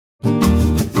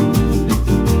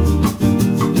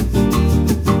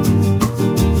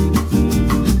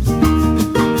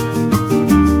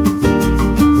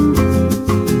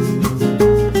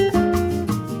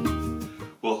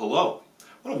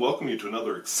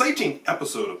exciting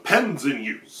episode of Pens in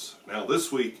Use. Now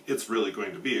this week it's really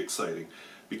going to be exciting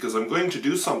because I'm going to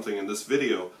do something in this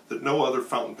video that no other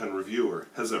fountain pen reviewer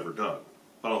has ever done.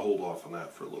 But I'll hold off on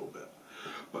that for a little bit.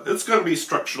 But it's going to be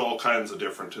structured all kinds of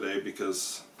different today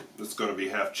because it's going to be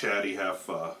half chatty, half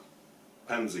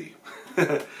pensy.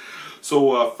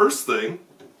 So first thing,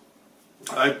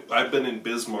 I've been in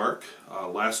Bismarck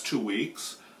last 2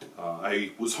 weeks.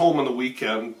 I was home on the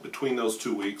weekend between those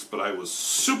 2 weeks, but I was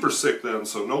super sick then,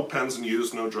 so no pens in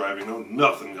use, no driving, no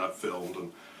nothing got filmed,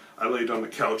 and I laid on the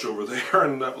couch over there,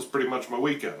 and that was pretty much my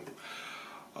weekend.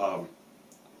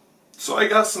 So I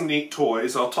got some neat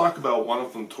toys. I'll talk about one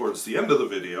of them towards the end of the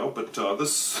video, but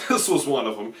this was one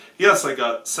of them. Yes, I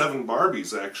got 7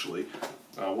 Barbies, actually.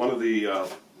 One of the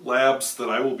labs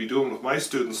that I will be doing with my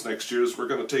students next year is we're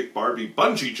going to take Barbie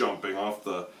bungee jumping off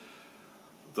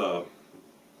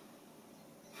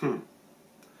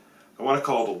I want to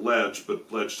call it a ledge,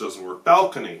 but ledge doesn't work.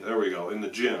 Balcony, there we go, in the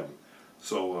gym.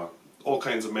 So all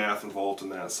kinds of math involved in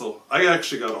that. So I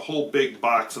actually got a whole big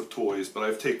box of toys, but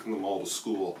I've taken them all to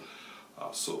school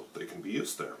so they can be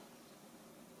used there.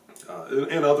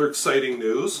 In other exciting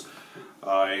news,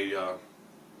 on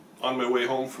my way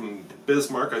home from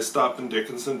Bismarck, I stopped in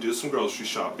Dickinson to do some grocery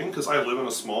shopping because I live in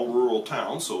a small rural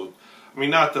town. So, I mean,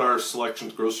 not that our selection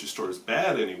at the grocery store is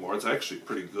bad anymore. It's actually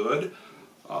pretty good.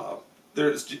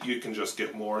 You can just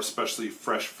get more, especially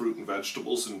fresh fruit and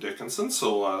vegetables in Dickinson,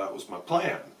 so that was my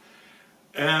plan.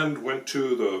 And went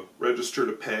to the register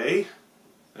to pay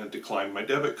and declined my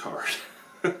debit card.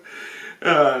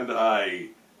 And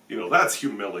that's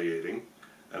humiliating.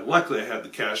 And luckily I had the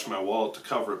cash in my wallet to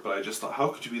cover it, but I just thought, how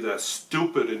could you be that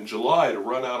stupid in July to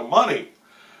run out of money?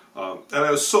 And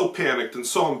I was so panicked and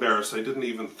so embarrassed I didn't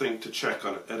even think to check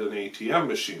at an ATM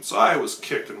machine. So I was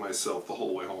kicking myself the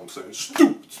whole way home saying,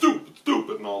 stupid, stupid,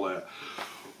 stupid, and all that.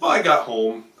 Well, I got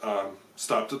home,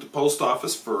 stopped at the post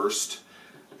office first,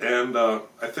 and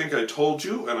I think I told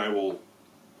you, and I will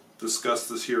discuss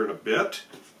this here in a bit,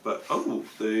 but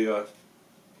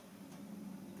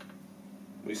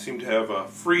we seem to have a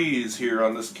freeze here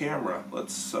on this camera.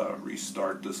 Let's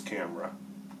restart this camera.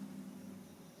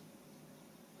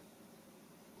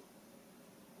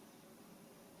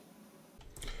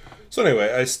 So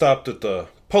anyway, I stopped at the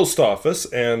post office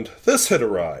and this had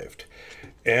arrived.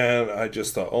 And I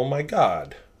just thought, oh my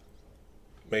God,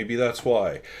 maybe that's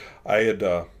why. I had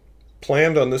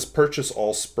planned on this purchase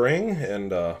all spring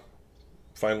and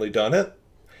finally done it.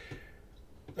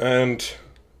 And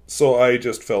so I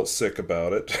just felt sick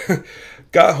about it.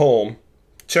 Got home,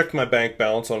 checked my bank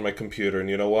balance on my computer, and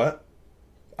you know what?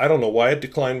 I don't know why it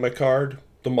declined my card.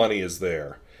 The money is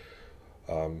there.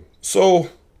 So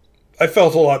I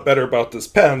felt a lot better about this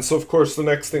pen, so of course the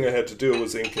next thing I had to do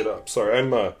was ink it up. Sorry,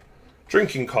 I'm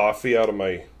drinking coffee out of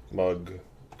my mug,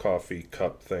 coffee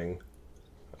cup thing,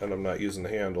 and I'm not using the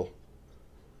handle.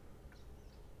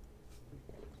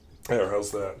 There,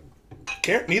 how's that?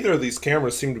 Neither of these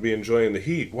cameras seem to be enjoying the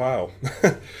heat, wow.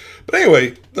 But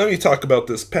anyway, let me talk about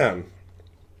this pen.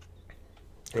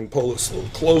 And pull this a little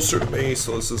closer to me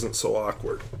so this isn't so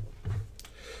awkward.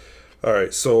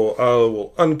 Alright, so I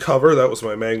will uncover, that was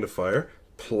my magnifier,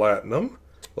 platinum.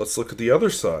 Let's look at the other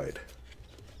side.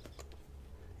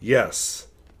 Yes,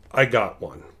 I got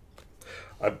one.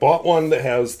 I bought one that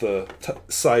has the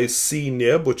size C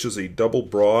nib, which is a double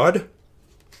broad.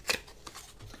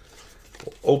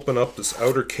 We'll open up this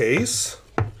outer case.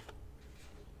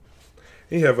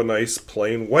 You have a nice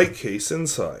plain white case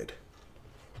inside.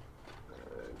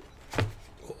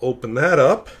 We'll open that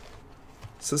up.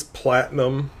 It says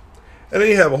platinum. And then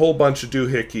you have a whole bunch of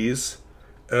doohickeys,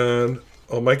 and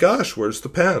oh my gosh, where's the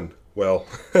pen? Well,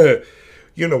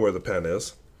 you know where the pen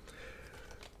is.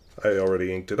 I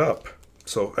already inked it up.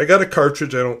 So I got a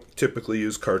cartridge. I don't typically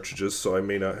use cartridges, so I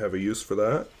may not have a use for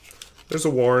that. There's a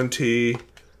warranty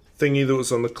thingy that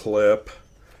was on the clip,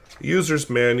 a user's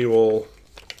manual,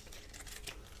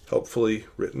 helpfully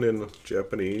written in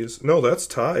Japanese. No, that's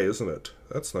Thai, isn't it?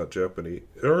 That's not Japanese.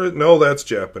 Or, no, that's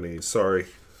Japanese, sorry.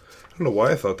 I don't know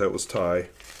why I thought that was Thai.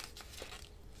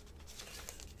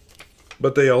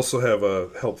 But they also have a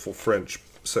helpful French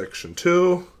section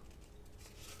too.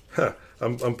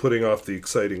 I'm putting off the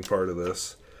exciting part of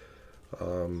this.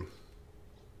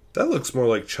 That looks more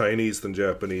like Chinese than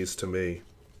Japanese to me.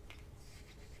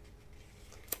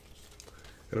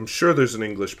 And I'm sure there's an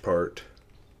English part.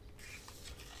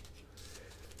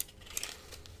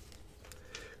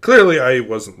 Clearly I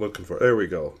wasn't looking for it. There we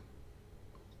go.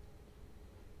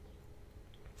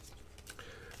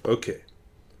 Okay,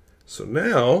 so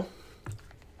now,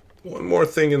 one more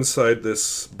thing inside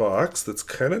this box that's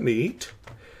kind of neat.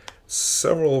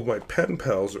 Several of my pen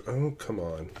pals are, oh, come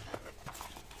on.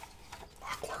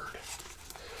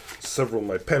 several of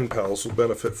my pen pals will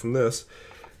benefit from this,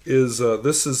 is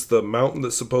this is the mountain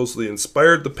that supposedly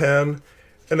inspired the pen,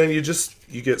 and then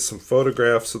you get some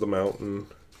photographs of the mountain.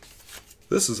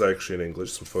 This is actually in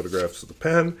English, some photographs of the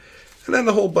pen, and then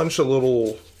a whole bunch of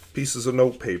little pieces of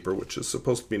note paper, which is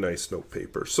supposed to be nice note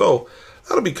paper. So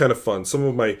that'll be kind of fun. Some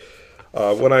of my,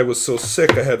 when I was so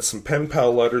sick, I had some pen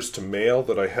pal letters to mail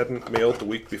that I hadn't mailed the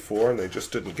week before, and they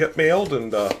just didn't get mailed,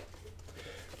 and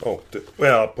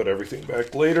well, I'll put everything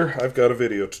back later. I've got a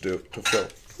video to film.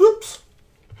 Whoops.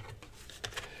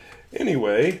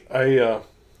 Anyway, I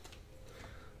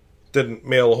didn't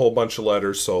mail a whole bunch of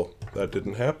letters, so that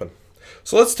didn't happen.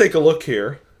 So let's take a look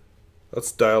here.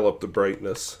 Let's dial up the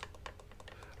brightness.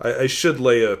 I should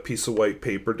lay a piece of white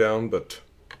paper down, but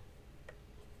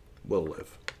we'll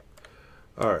live.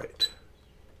 All right.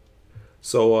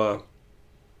 So,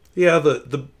 yeah,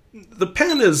 the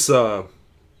pen is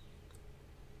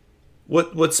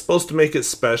what's supposed to make it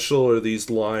special are these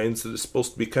lines that are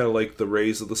supposed to be kind of like the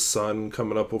rays of the sun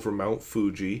coming up over Mount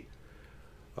Fuji.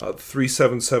 The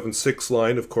 3776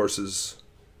 line, of course, is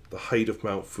the height of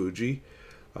Mount Fuji.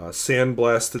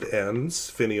 Sandblasted ends,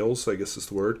 finials, I guess is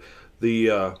the word.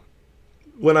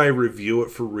 When I review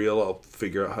it for real, I'll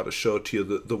figure out how to show it to you.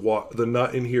 The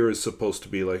nut in here is supposed to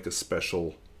be like a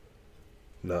special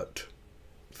nut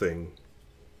thing.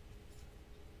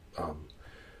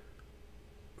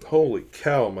 Holy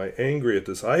cow, am I angry at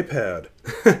this iPad.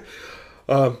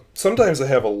 Sometimes I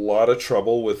have a lot of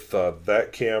trouble with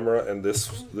that camera and this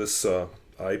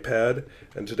iPad,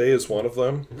 and today is one of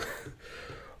them.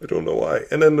 I don't know why.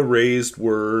 And then the raised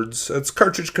words. It's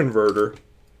cartridge converter.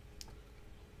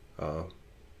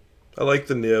 I like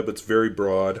the nib. It's very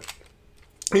broad.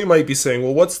 You might be saying,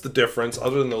 well, what's the difference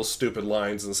other than those stupid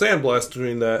lines and sandblast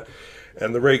between that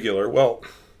and the regular? Well,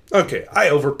 okay, I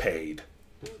overpaid.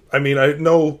 I mean, I have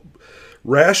no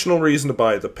rational reason to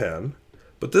buy the pen,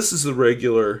 but this is the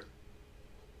regular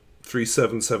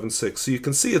 3776. So you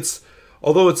can see it's,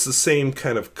 although it's the same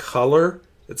kind of color,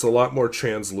 it's a lot more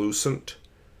translucent.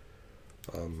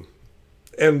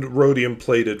 And rhodium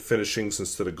plated finishings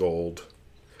instead of gold.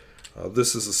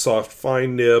 This is a soft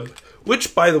fine nib,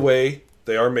 which, by the way,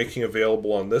 they are making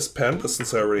available on this pen, but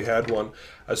since I already had one,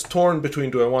 I was torn between,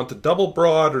 do I want the double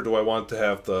broad or do I want to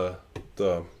have the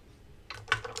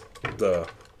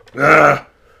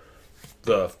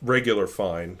regular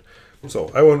fine?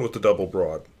 So I went with the double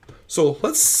broad. So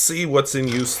let's see what's in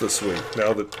use this week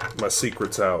now that my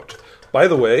secret's out. By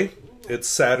the way, it's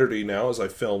Saturday now as I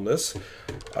film this.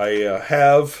 I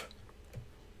have,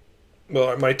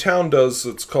 well, my town does,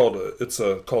 it's called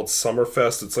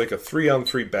Summerfest. It's like a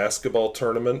 3-on-3 basketball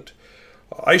tournament.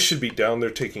 I should be down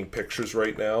there taking pictures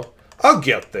right now. I'll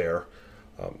get there.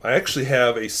 I actually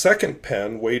have a second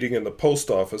pen waiting in the post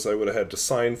office. I would have had to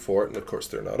sign for it, and of course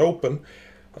they're not open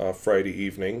Friday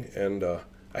evening, and I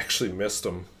actually missed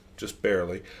them just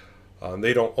barely.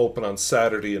 They don't open on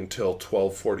Saturday until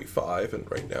 12:45,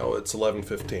 and right now it's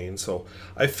 11:15. So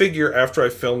I figure after I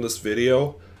film this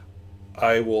video,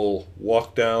 I will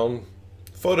walk down,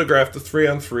 photograph the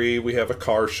 3-on-3. We have a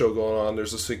car show going on.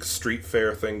 There's a street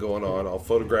fair thing going on. I'll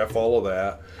photograph all of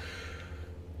that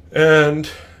and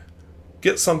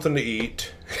get something to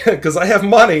eat because I have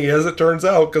money, as it turns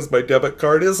out, because my debit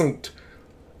card isn't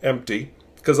empty,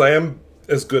 because I am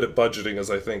as good at budgeting as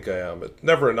I think I am. It's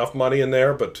never enough money in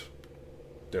there, but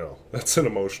you know, that's an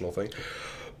emotional thing.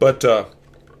 But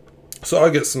so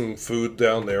I'll get some food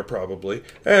down there probably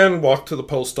and walk to the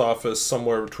post office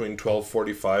somewhere between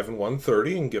 12:45 and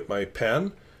 1:30 and get my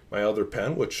pen, my other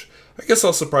pen, which I guess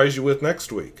I'll surprise you with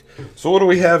next week. So what do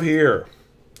we have here?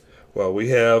 Well, we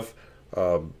have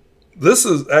this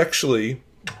is actually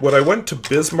what I went to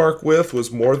Bismarck with was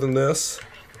more than this.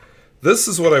 This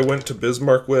is what I went to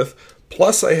Bismarck with.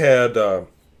 Plus I had a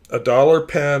dollar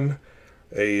pen,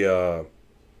 a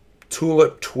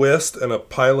tulip twist, and a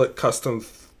Pilot Custom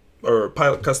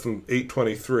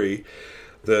 823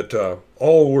 that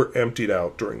all were emptied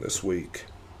out during this week.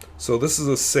 So this is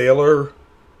a Sailor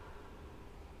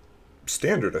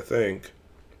Standard, I think.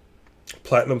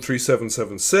 Platinum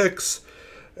 3776,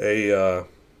 a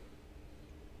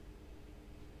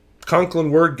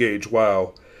Conklin word gauge,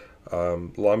 wow.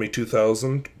 Lamy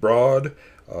 2000 broad,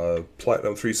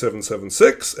 Platinum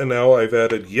 3776, and now I've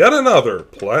added yet another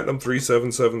Platinum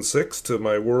 3776 to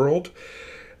my world.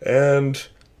 And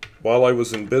while I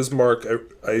was in Bismarck,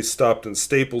 I stopped in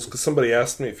Staples because somebody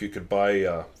asked me if you could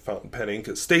buy fountain pen ink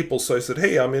at Staples. So I said,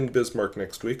 hey, I'm in Bismarck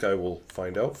next week. I will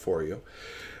find out for you.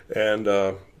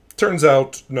 And turns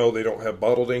out, no, they don't have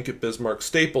bottled ink at Bismarck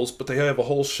Staples, but they have a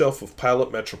whole shelf of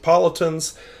Pilot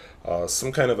Metropolitans,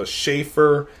 some kind of a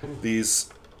Schaefer, these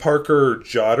Parker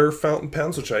Jotter fountain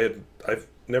pens, which I've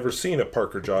never seen a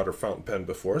Parker Jotter fountain pen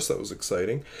before, so that was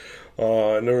exciting.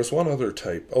 And there was one other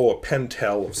type. Oh, a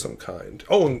Pentel of some kind.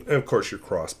 Oh, and of course your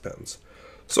cross pens.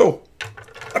 So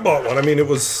I bought one. I mean, it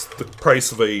was the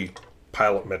price of a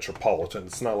Pilot Metropolitan.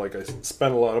 It's not like I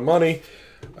spent a lot of money.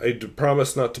 I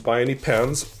promised not to buy any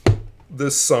pens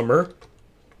this summer.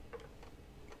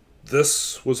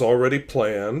 This was already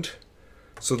planned.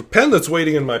 So the pen that's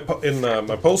waiting in my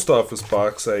post office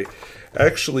box,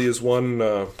 actually is one.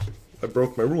 I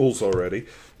broke my rules already,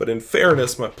 but in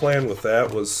fairness, my plan with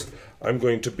that was I'm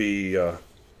going to be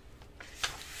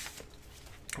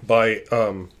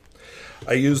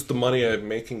I used the money I'm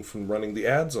making from running the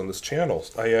ads on this channel.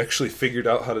 I actually figured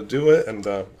out how to do it, and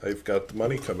I've got the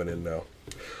money coming in now.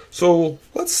 So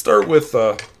let's start with,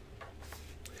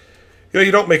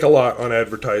 you don't make a lot on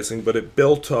advertising, but it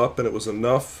built up and it was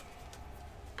enough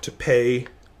to pay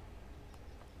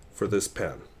for this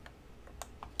pen.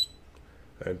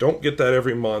 I don't get that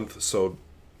every month, so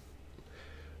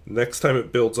next time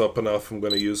it builds up enough, I'm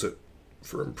going to use it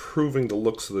for improving the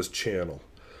looks of this channel.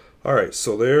 Alright,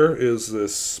 so there is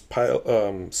this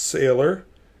Sailor.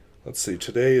 Let's see,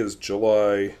 today is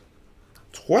July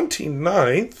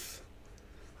 29th,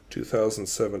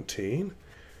 2017.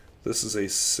 This is a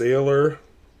Sailor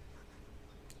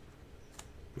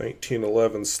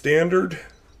 1911 Standard.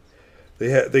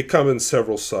 They come in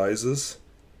several sizes.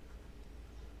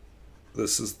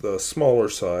 This is the smaller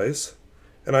size.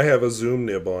 And I have a zoom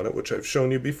nib on it, which I've shown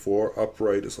you before.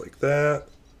 Upright is like that.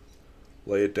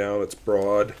 Lay it down, it's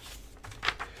broad.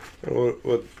 And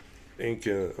what ink?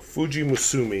 Fuji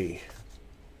Musumi.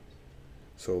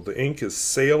 So the ink is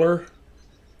Sailor.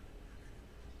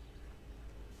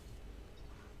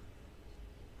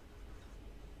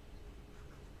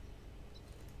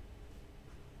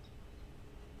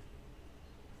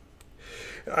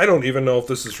 I don't even know if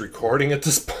this is recording at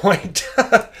this point.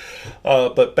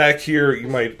 But back here you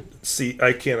might see,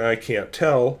 I can't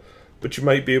tell, but you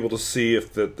might be able to see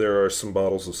if there are some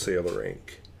bottles of Sailor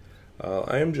ink.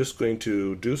 I am just going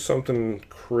to do something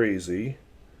crazy.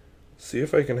 See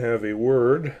if I can have a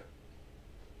word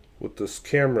with this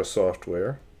camera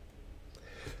software.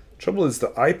 Trouble is the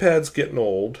iPad's getting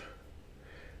old,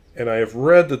 and I have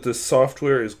read that this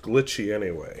software is glitchy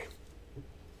anyway.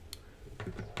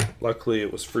 Luckily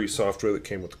it was free software that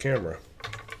came with the camera.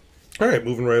 Alright,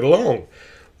 moving right along.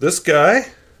 This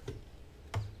guy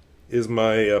is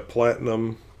my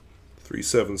Platinum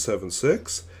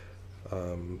 3776.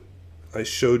 I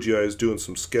showed you I was doing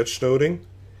some sketch noting.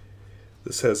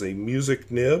 This has a music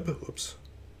nib. Whoops.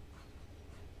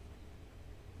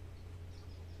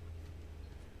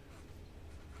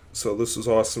 So this is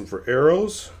awesome for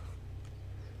arrows.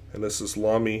 And this is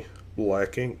Lamy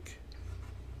black ink.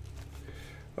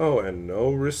 Oh, and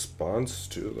no response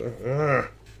to the...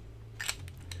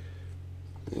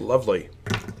 Lovely.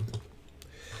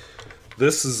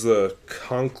 This is the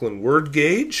Conklin word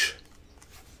gauge.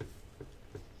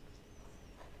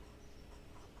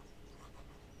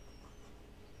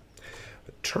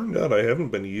 It turned out I haven't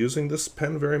been using this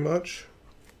pen very much.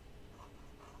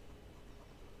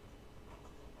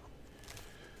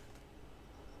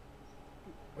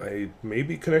 I may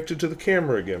be connected to the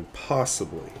camera again,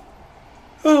 possibly.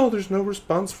 Oh, there's no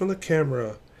response from the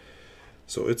camera.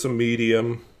 So it's a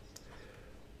medium.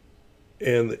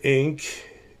 And the ink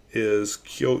is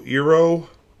Kyoiro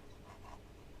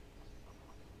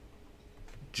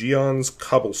Gion's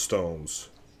Cobblestones.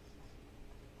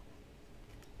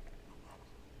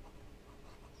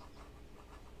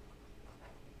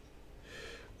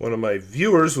 One of my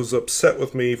viewers was upset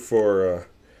with me for an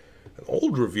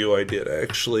old review I did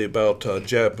actually about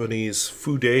Japanese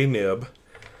Fude nib.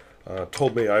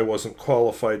 Told me I wasn't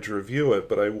qualified to review it,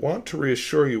 but I want to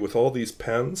reassure you with all these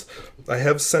pens, I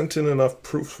have sent in enough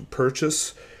proof of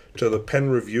purchase to the Pen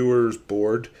Reviewers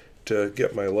Board to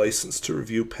get my license to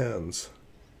review pens.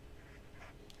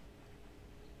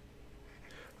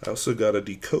 I also got a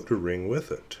decoder ring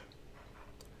with it.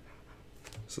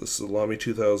 So this is the Lamy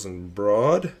 2000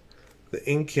 Broad. The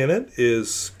ink in it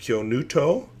is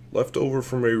Kyonuto, left over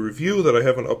from a review that I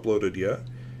haven't uploaded yet.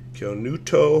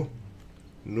 Kyonuto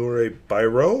Nure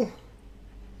Biro.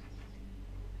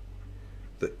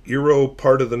 The Iro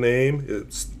part of the name,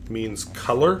 it means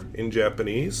color in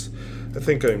Japanese. I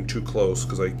think I'm too close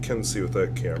because I can see with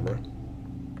that camera.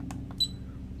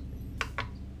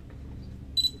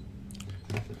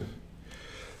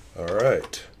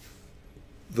 Alright.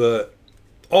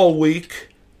 All week,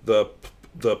 the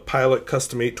Pilot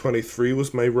Custom 823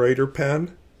 was my writer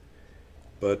pen,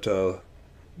 but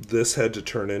this had to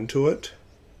turn into it.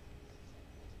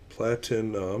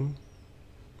 Platinum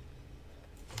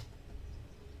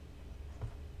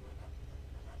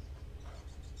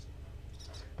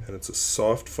and it's a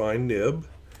soft, fine nib.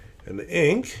 And the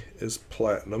ink is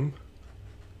platinum,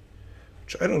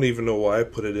 which I don't even know why I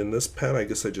put it in this pen. I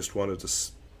guess I just wanted to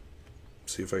see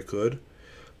if I could.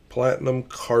 Platinum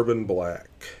carbon black.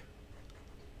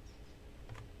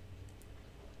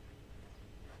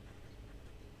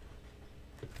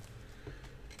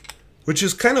 Which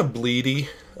is kind of bleedy.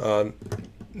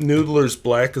 Noodler's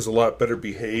black is a lot better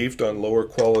behaved on lower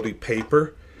quality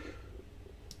paper.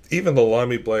 Even the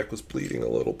Lamy black was bleeding a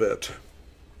little bit.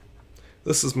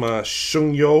 This is my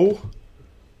Shungyo,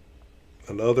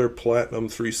 another platinum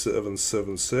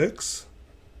 3776.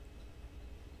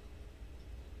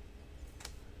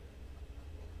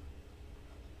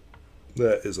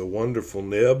 That is a wonderful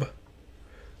nib.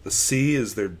 The C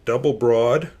is their double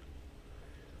broad.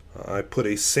 I put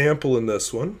a sample in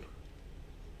this one.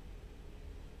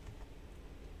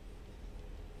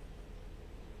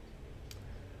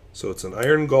 So it's an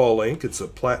iron gall ink. It's a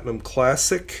platinum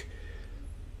classic.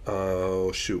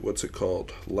 Oh shoot, what's it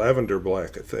called? Lavender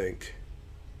black, I think.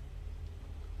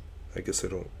 I guess I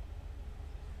don't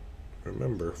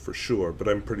remember for sure, but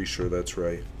I'm pretty sure that's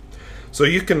right. So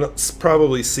you can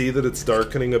probably see that it's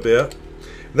darkening a bit.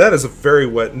 That is a very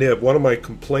wet nib. One of my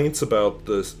complaints about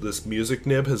this music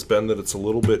nib has been that it's a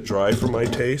little bit dry for my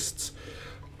tastes.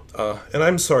 And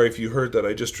I'm sorry if you heard that.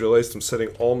 I just realized I'm setting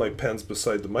all my pens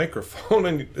beside the microphone,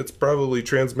 and it's probably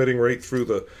transmitting right through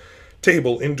the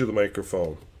table into the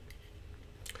microphone.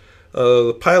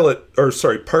 The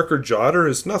Parker Jotter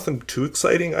is nothing too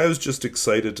exciting. I was just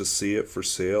excited to see it for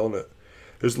sale. And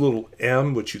there's a little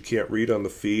M, which you can't read on the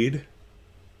feed.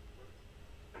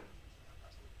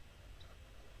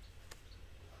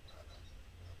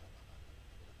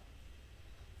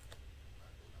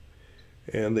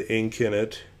 And the ink in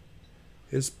it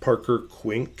is Parker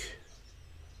Quink.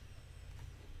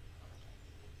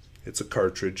 It's a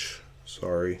cartridge,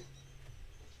 sorry.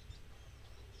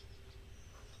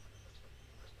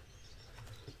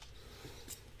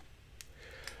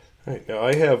 All right, now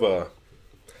I have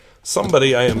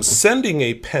somebody I am sending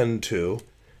a pen to.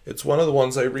 It's one of the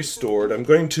ones I restored. I'm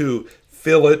going to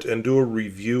fill it and do a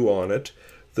review on it.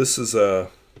 This is a,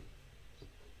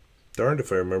 darned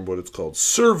if I remember what it's called,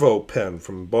 Servo pen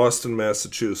from Boston,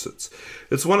 Massachusetts.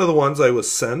 It's one of the ones I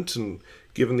was sent and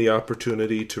given the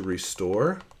opportunity to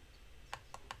restore.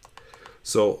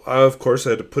 So, of course,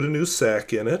 I had to put a new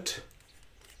sack in it.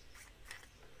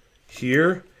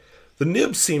 Here, the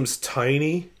nib seems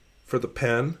tiny for the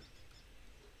pen,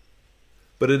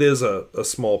 but it is a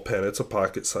small pen. It's a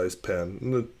pocket-sized pen.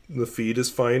 And the feed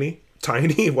is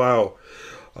tiny, wow.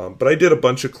 But I did a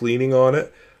bunch of cleaning on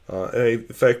it. In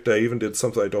fact, I even did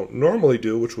something I don't normally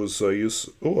do, which was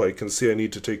I can see I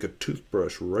need to take a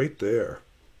toothbrush right there.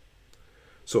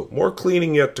 So, more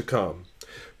cleaning yet to come.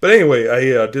 But anyway,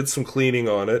 I did some cleaning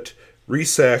on it,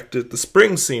 resacked it. The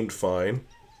spring seemed fine.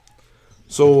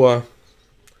 So,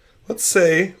 let's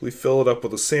say we fill it up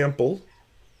with a sample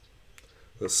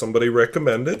that somebody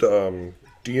recommended,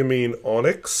 Diamine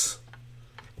Onyx.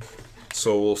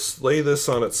 So we'll lay this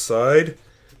on its side.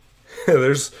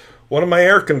 There's one of my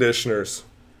air conditioners.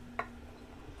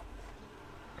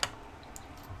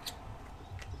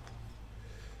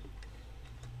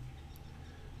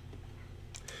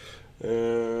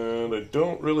 And I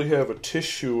don't really have a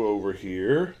tissue over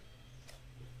here.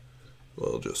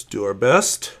 We'll just do our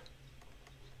best.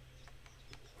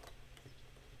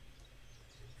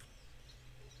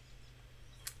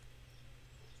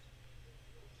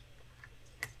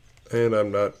 And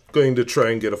I'm not going to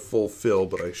try and get a full fill,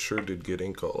 but I sure did get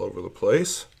ink all over the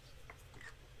place.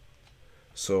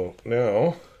 So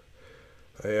now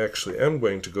I actually am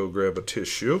going to go grab a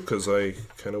tissue because I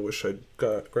kind of wish I'd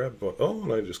grabbed one. Oh,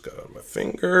 and I just got it on my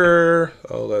finger.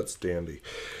 Oh, that's dandy.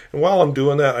 And while I'm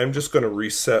doing that, I'm just going to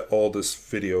reset all this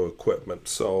video equipment.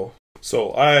 So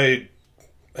I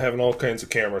having all kinds of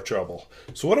camera trouble.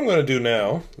 So what I'm going to do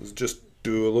now is just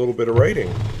do a little bit of writing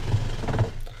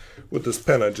with this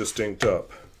pen I just inked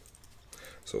up.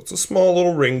 So it's a small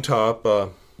little ring top,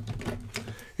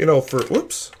 you know,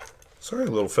 whoops, sorry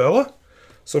little fella.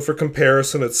 So for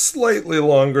comparison, it's slightly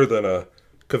longer than a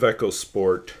Kaweco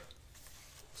Sport.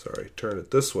 Sorry, turn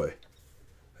it this way.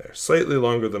 There, slightly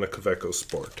longer than a Kaweco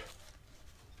Sport.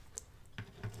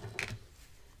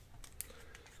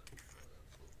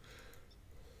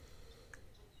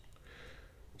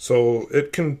 So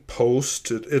it can post,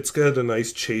 it's got a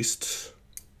nice chased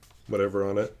whatever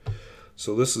on it.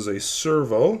 So this is a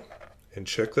servo, and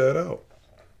check that out.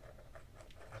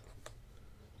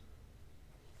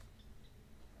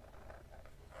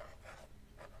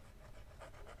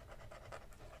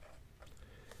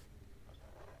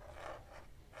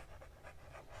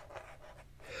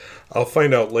 I'll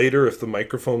find out later if the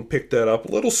microphone picked that up.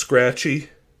 A little scratchy,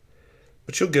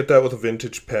 but you'll get that with a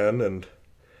vintage pen, and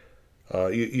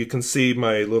you can see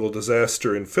my little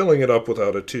disaster in filling it up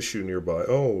without a tissue nearby.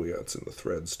 Oh, yeah, it's in the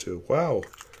threads too. Wow.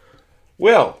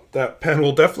 Well, that pen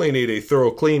will definitely need a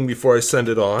thorough clean before I send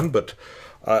it on, but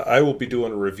I will be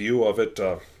doing a review of it.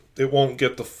 It won't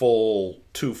get the full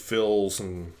 2 fills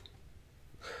and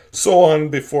so on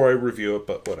before I review it,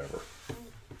 but whatever.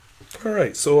 All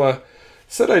right, so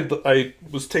said I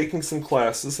was taking some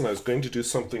classes and I was going to do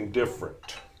something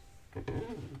different.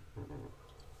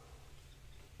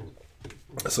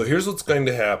 So here's what's going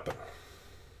to happen.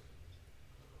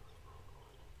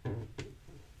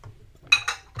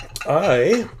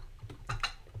 My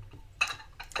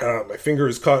finger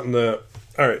is caught in the...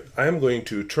 All right, I am going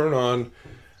to turn on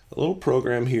a little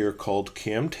program here called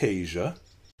Camtasia.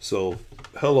 So,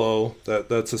 hello,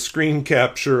 that's a screen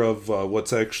capture of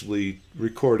what's actually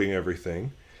recording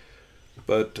everything.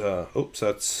 But,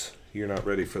 oops, you're not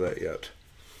ready for that yet.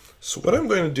 So what I'm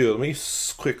going to do, let me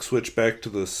quick switch back to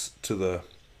this,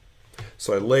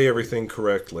 so I lay everything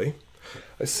correctly.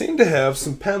 I seem to have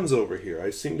some pens over here. I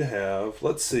seem to have,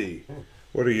 let's see,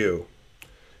 what are you?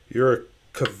 You're a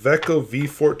Kaweco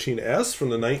V14S from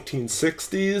the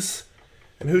 1960s.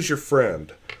 And who's your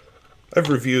friend? I've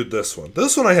reviewed this one.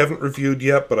 This one I haven't reviewed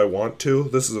yet, but I want to.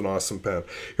 This is an awesome pen.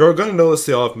 You're going to notice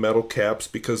they all have metal caps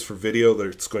because for video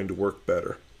it's going to work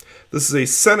better. This is a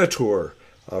Senator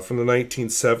from the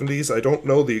 1970s. I don't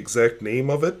know the exact name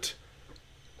of it.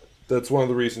 That's one of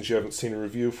the reasons you haven't seen a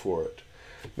review for it.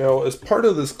 Now, as part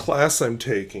of this class I'm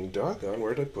taking, doggone,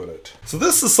 where did I put it? So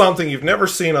this is something you've never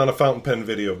seen on a fountain pen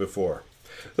video before.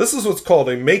 This is what's called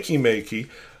a makey-makey.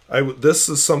 This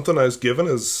is something I was given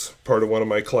as part of one of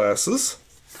my classes.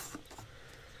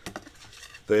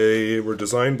 They were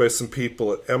designed by some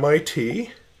people at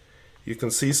MIT. You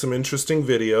can see some interesting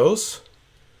videos.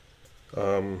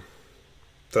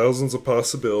 Thousands of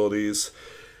possibilities.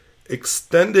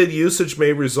 Extended usage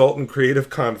may result in creative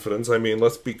confidence. I mean,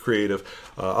 let's be creative.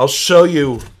 I'll show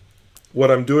you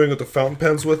what I'm doing with the fountain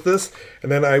pens with this,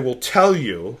 and then I will tell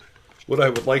you what I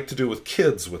would like to do with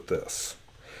kids with this.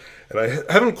 And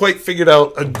I haven't quite figured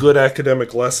out a good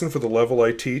academic lesson for the level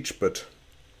I teach, but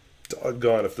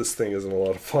doggone if this thing isn't a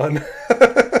lot of fun.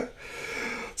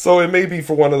 So it may be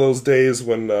for one of those days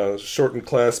when shortened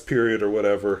class period or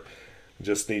whatever, you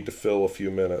just need to fill a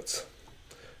few minutes.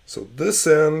 So this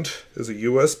end is a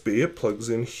USB. It plugs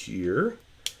in here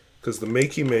because the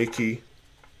makey-makey,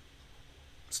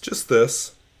 it's just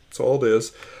this. That's all it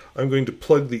is. I'm going to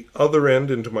plug the other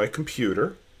end into my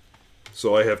computer.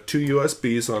 So I have 2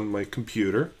 USBs on my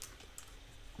computer.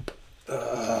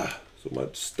 So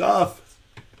much stuff.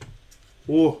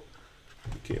 Oh,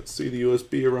 I can't see the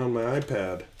USB around my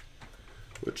iPad,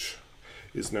 which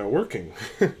is now working.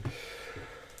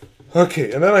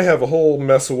 Okay, and then I have a whole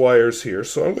mess of wires here,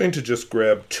 so I'm going to just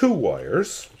grab 2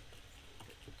 wires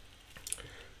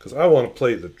because I want to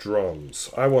play the drums.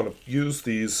 I want to use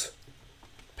these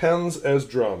pens as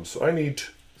drums. So I need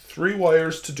 3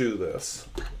 wires to do this.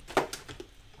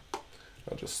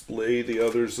 I'll just lay the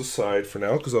others aside for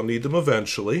now because I'll need them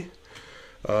eventually.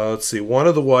 Let's see, one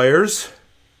of the wires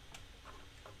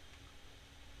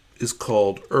is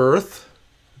called Earth.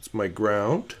 It's my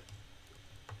ground.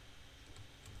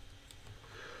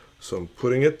 So I'm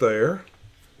putting it there.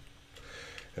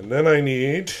 And then I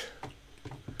need,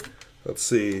 let's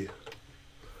see,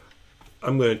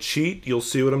 I'm going to cheat. You'll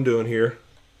see what I'm doing here.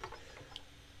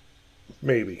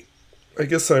 Maybe. I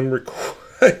guess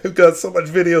I've got so much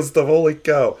video stuff, holy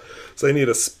cow. So I need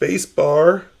a space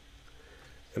bar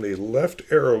and a left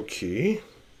arrow key.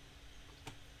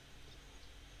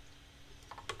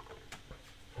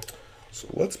 So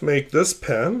let's make this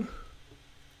pen.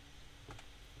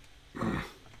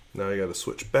 Now I got to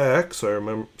switch back so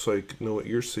I know what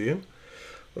you're seeing.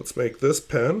 Let's make this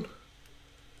pen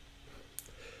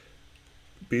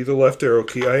be the left arrow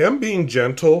key. I am being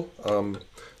gentle.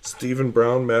 Stephen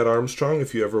Brown, Matt Armstrong,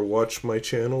 if you ever watch my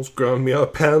channels, ground me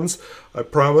out pens. I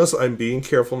promise I'm being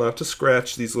careful not to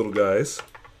scratch these little guys.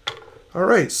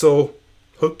 Alright, so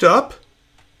hooked up.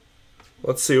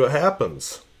 Let's see what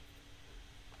happens.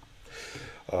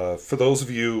 For those of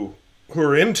you who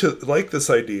are like this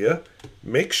idea,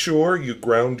 make sure you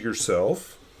ground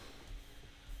yourself.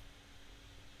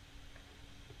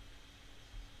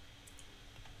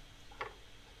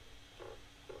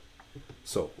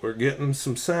 So we're getting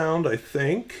some sound, I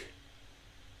think.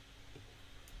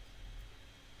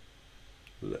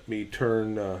 Let me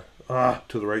turn to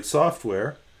the right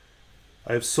software.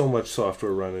 I have so much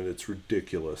software running, it's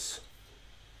ridiculous.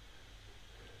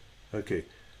 Okay,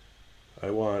 I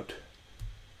want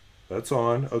That's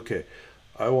on. Okay.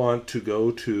 I want to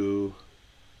go to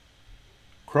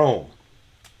Chrome.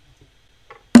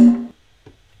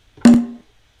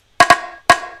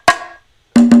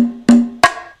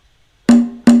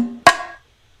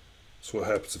 So what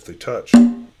happens if they touch?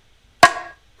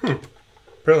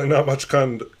 Apparently not much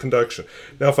conduction.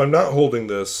 Now if I'm not holding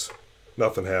this,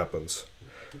 nothing happens.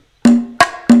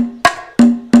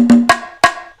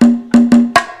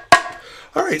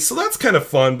 Alright, so that's kind of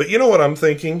fun, but you know what I'm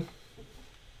thinking?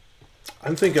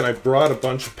 I'm thinking I brought a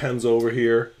bunch of pens over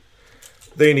here.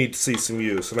 They need to see some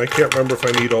use, and I can't remember if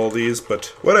I need all these, but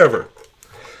whatever.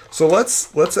 So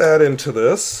let's add into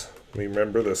this.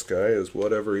 Remember, this guy is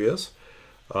whatever he is.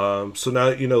 So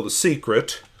now that you know the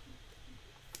secret,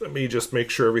 let me just make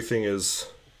sure everything is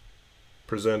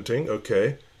presenting.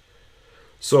 Okay.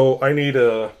 So I need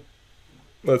a,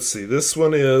 let's see, this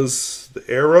one is the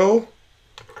arrow.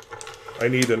 I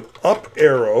need an up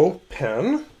arrow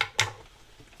pen.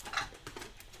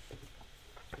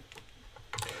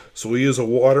 So we use a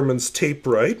Waterman's Tape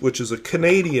Right, which is a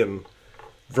Canadian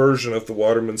version of the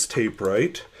Waterman's Tape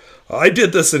Right. I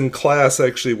did this in class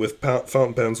actually with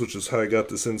fountain pens, which is how I got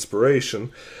this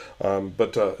inspiration.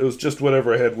 But it was just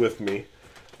whatever I had with me.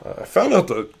 I found out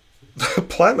the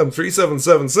Platinum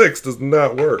 3776 does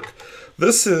not work.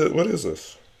 This is, what is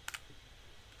this?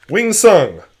 Wing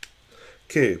Sung.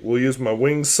 Okay, we'll use my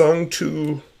Wing Sung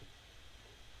to,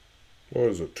 what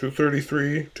is it,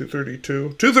 233,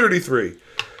 232? 233.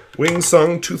 Wing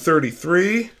Sung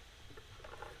 233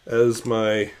 as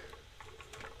my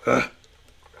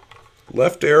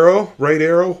left arrow, right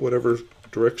arrow, whatever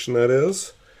direction that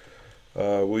is.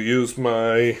 We'll use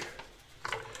my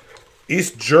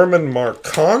East German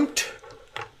Marquant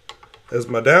as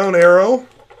my down arrow.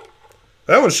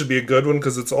 That one should be a good one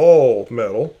because it's all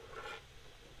metal.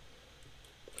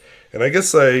 And I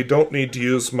guess I don't need to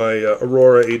use my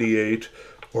Aurora 88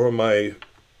 or my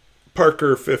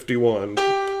Parker 51.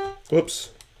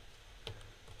 Whoops.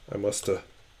 I must have...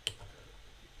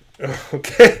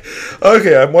 Okay.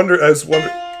 Okay, I was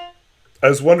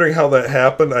wondering how that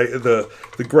happened.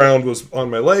 The ground was on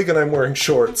my leg and I'm wearing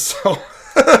shorts. So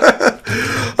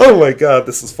oh my god,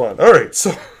 this is fun. All right,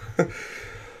 so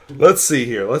let's see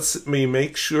here. Let me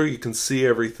make sure you can see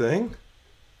everything.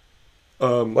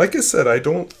 Like I said, I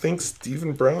don't think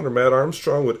Stephen Brown or Matt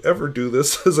Armstrong would ever do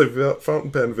this as a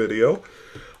fountain pen video.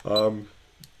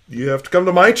 You have to come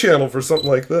to my channel for something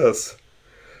like this.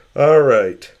 All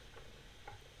right.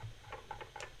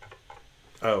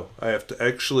 Oh, I have to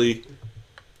actually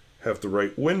have the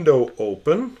right window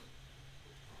open.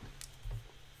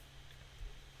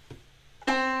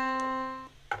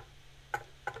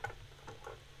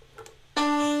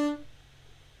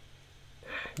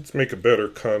 Let's make a better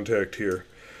contact here.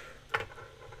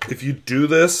 If you do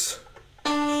this,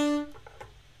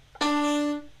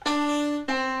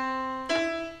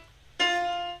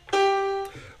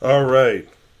 all right.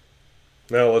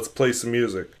 Now let's play some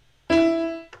music.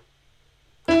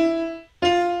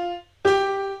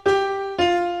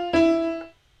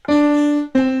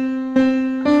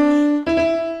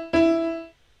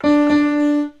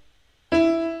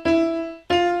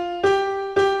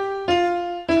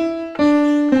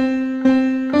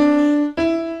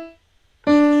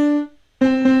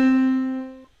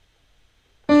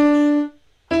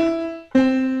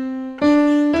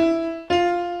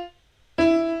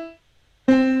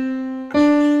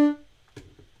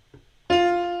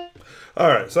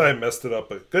 Alright, so I messed it up,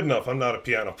 but good enough. I'm not a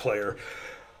piano player.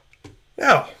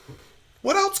 Now,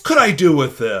 what else could I do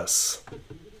with this?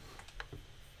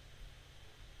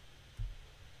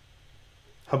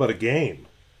 How about a game?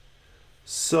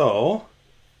 So,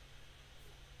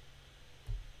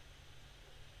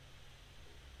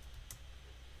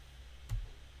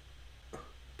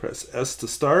 press S to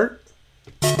start.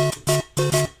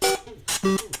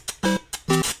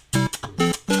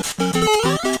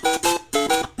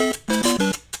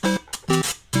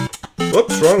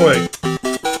 Whoops, wrong way.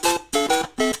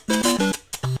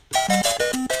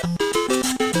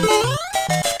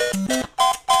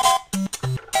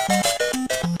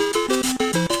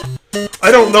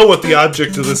 I don't know what the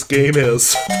object of this game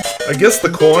is. I guess the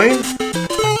coin?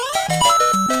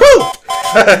 Woo!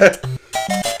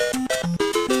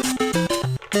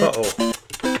 Uh-oh.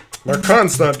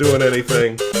 Marquant's not doing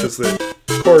anything because the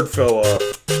cord fell off.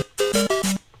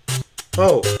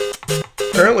 Oh.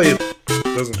 Apparently it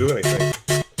doesn't do anything.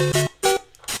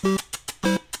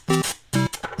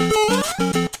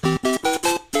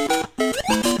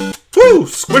 Woo!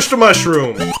 Squished a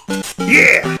mushroom!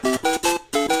 Yeah!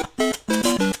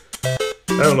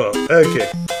 I don't know. Okay.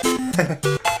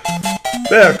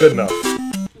 Yeah, good enough.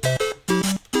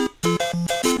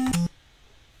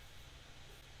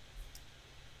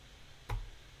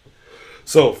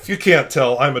 So, if you can't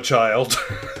tell, I'm a child.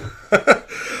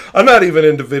 I'm not even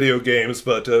into video games,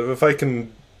 but if I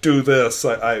can do this,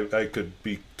 I could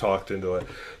be talked into it.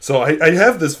 So I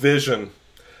have this vision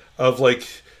of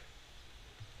like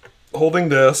holding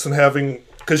this and having,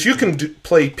 because you can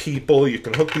play people, you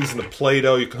can hook these into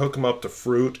Play-Doh, you can hook them up to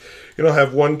fruit. You know,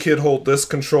 have one kid hold this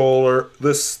controller,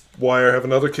 this wire, have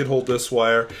another kid hold this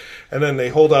wire, and then they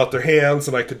hold out their hands,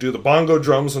 and I could do the bongo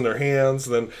drums in their hands,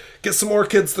 and then get some more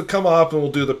kids to come up, and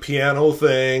we'll do the piano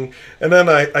thing, and then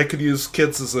I could use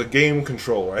kids as a game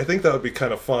controller. I think that would be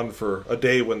kind of fun for a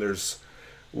day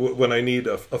when I need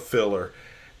a filler.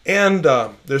 And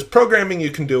there's programming you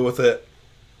can do with it.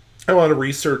 I want to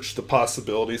research the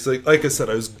possibilities. Like I said,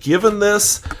 I was given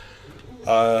this.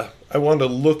 I wanted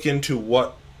to look into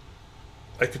what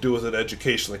I could do with it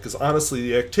educationally, because honestly,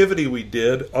 the activity we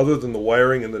did, other than the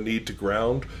wiring and the need to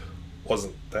ground,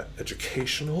 wasn't that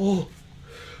educational.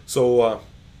 So,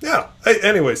 yeah.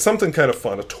 Anyway, something kind of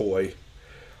fun, a toy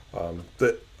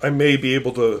that I may be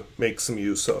able to make some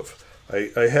use of.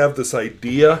 I have this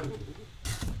idea.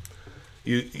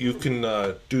 You can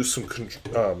do some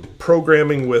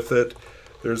programming with it.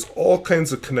 There's all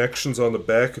kinds of connections on the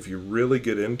back if you really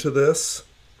get into this.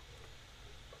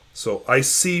 So I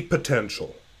see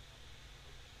potential.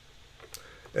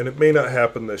 And it may not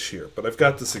happen this year, but I've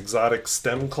got this exotic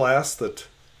STEM class that,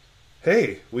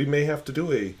 hey, we may have to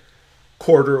do a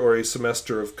quarter or a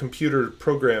semester of computer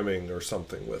programming or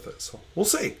something with it. So we'll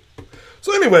see.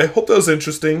 So anyway, hope that was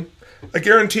interesting. I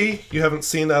guarantee you haven't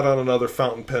seen that on another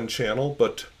fountain pen channel,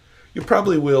 but you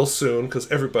probably will soon because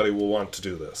everybody will want to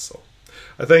do this. So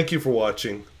I thank you for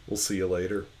watching. We'll see you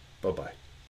later. Bye-bye.